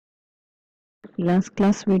Last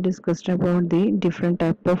class we discussed about the different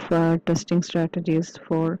type of testing strategies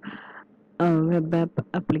for web app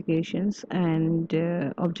applications and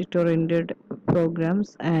object-oriented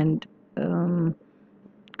programs and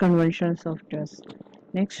conventional softwares.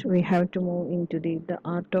 Next, we have to move into the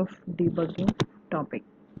art of debugging topic.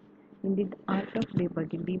 In the art of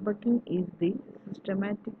debugging is the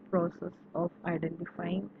systematic process of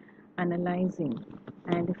identifying, analyzing,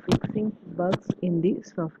 and fixing bugs in the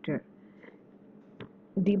software.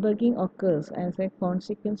 Debugging occurs as a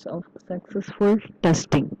consequence of successful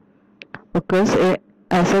testing. Occurs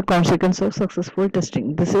as a consequence of successful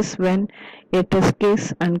testing. This is when a test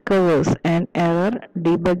case uncovers an error.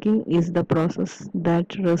 Debugging is the process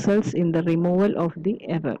that results in the removal of the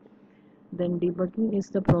error. Then debugging is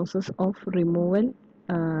the process of removal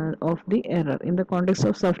of the error. In the context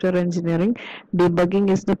of software engineering, debugging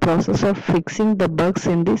is the process of fixing the bugs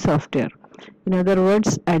in the software. In other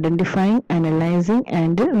words, identifying, analyzing,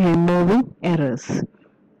 and removing errors.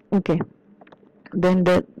 Okay. Then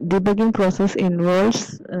the debugging process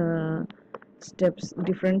involves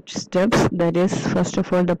different steps. That is, first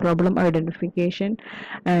of all, the problem identification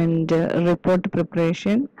and report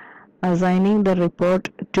preparation, assigning the report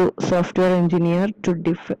to software engineer to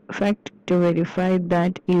defect to verify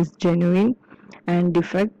that is genuine, and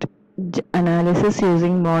defect analysis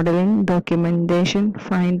using modeling, documentation,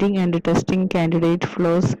 finding and testing candidate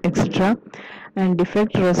flows, etc., and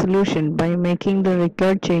defect resolution by making the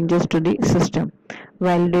required changes to the system,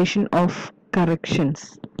 validation of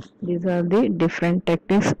corrections. These are the different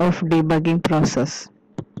techniques of debugging process.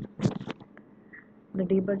 The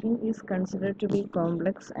debugging is considered to be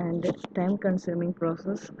complex and time-consuming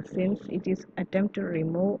process since it is attempt to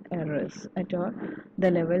remove errors at all the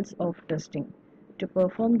levels of testing. To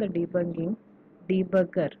perform the debugging,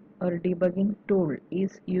 debugger or debugging tool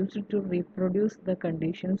is used to reproduce the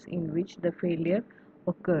conditions in which the failure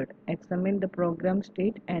occurred, examine the program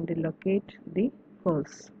state and locate the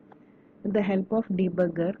faults. With the help of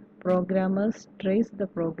debugger, programmers trace the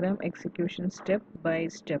program execution step by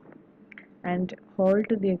step and halt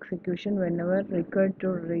the execution whenever required to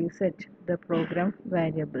reset the program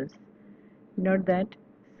variables. Note that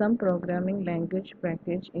some programming language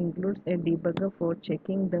package includes a debugger for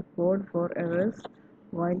checking the code for errors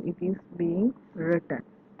while it is being written.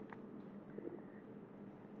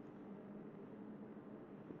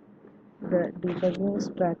 The debugging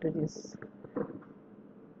strategies.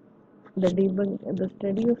 The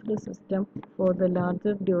study of the system for the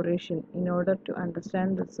larger duration in order to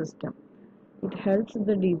understand the system. It helps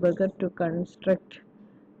the debugger to construct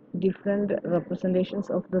different representations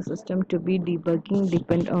of the system to be debugging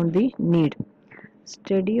depend on the need.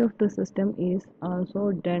 Study of the system is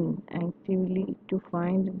also done actively to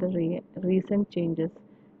find the recent changes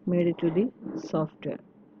made to the software.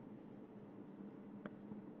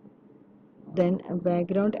 Then a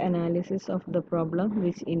background analysis of the problem,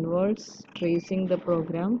 which involves tracing the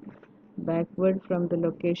program backward from the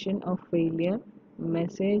location of failure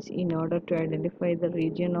message in order to identify the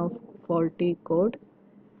region of faulty code.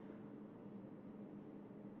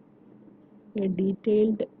 A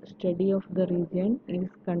detailed study of the region is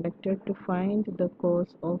conducted to find the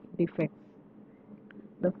cause of defects.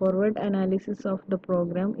 The forward analysis of the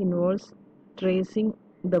program involves tracing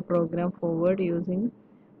the program forward using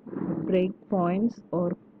breakpoints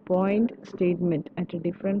or point statement at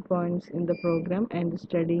different points in the program and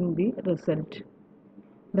studying the result.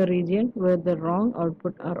 The region where the wrong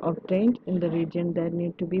output are obtained in the region that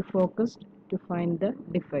need to be focused to find the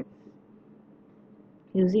defects.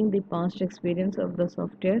 Using the past experience of the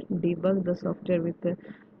software, debug the software with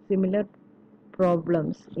similar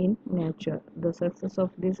problems in nature. The success of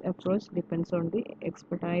this approach depends on the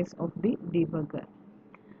expertise of the debugger.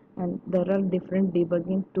 And there are different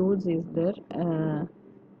debugging tools is there.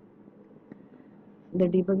 The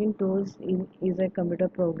debugging tools is a computer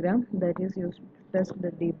program that is used to test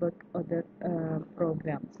the debug other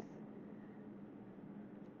programs.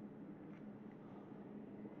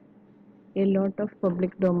 A lot of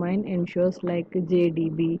public domain ensures like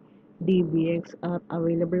JDB, DBX are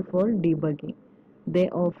available for debugging. They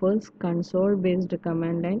offer console-based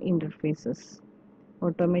command line interfaces.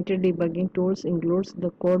 Automated debugging tools includes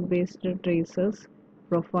the code-based tracers,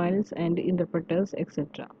 profiles and interpreters,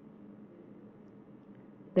 etc.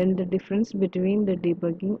 Then the difference between the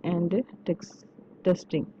debugging and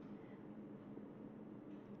testing.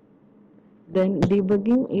 Then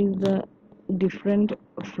debugging is the different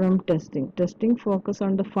from testing. Testing focus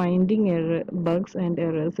on the finding error, bugs and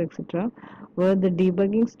errors, etc., where the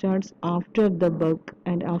debugging starts after the bug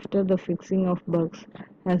and after the fixing of bugs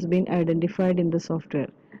has been identified in the software.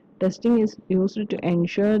 Testing is used to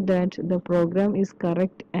ensure that the program is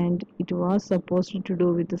correct and it was supposed to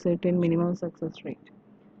do with a certain minimum success rate.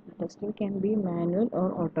 Testing can be manual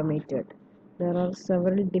or automated. There are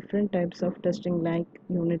several different types of testing like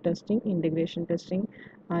unit testing, integration testing,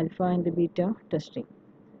 alpha and beta testing.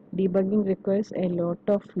 Debugging requires a lot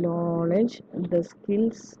of knowledge, the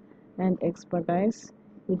skills and expertise.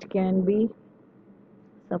 It can be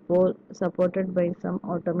supported by some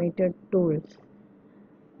automated tools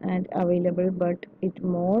and available, but it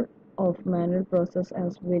more of manual process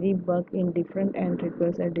as very bug in different and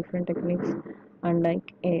requires a different techniques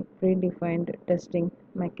unlike a predefined testing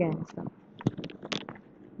mechanism.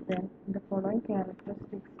 Then the following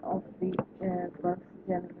characteristics of the bugs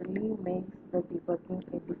generally makes the debugging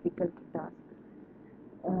a difficult task.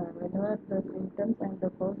 Whenever the symptoms and the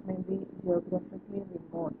cause may be geographically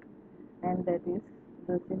remote, and that is,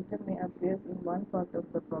 the symptom may appear in one part of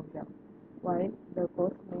the program, while the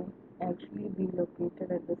cause may actually be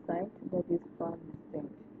located at the site that is far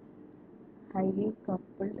distant. Highly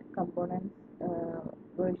coupled components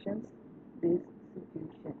versions this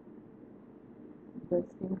situation. The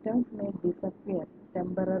symptoms may disappear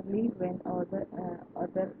temporarily when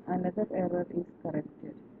another error is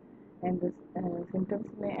corrected, and the symptoms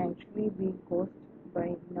may actually be caused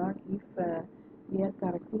by not if we are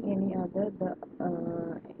correcting any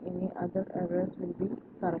other errors will be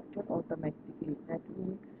corrected automatically. That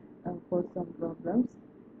will cause some problems,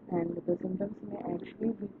 and the symptoms may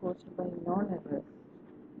actually be caused by non-errors.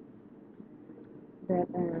 That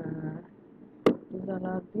these all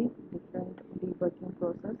are the different debugging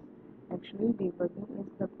process. Actually, debugging is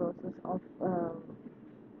the process of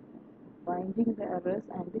finding the errors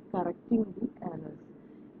and correcting the errors.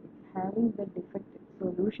 Having the defect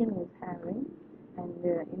solution is having, and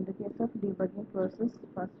in the case of debugging process,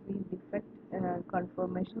 first we defect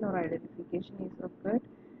confirmation or identification is occurred,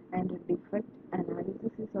 and defect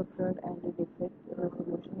analysis is occurred, and the defect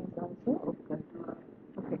resolution is also occurred.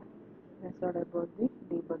 Okay, that's all about the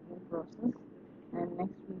debugging process. And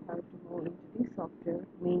next we have to move into the software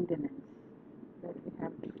maintenance.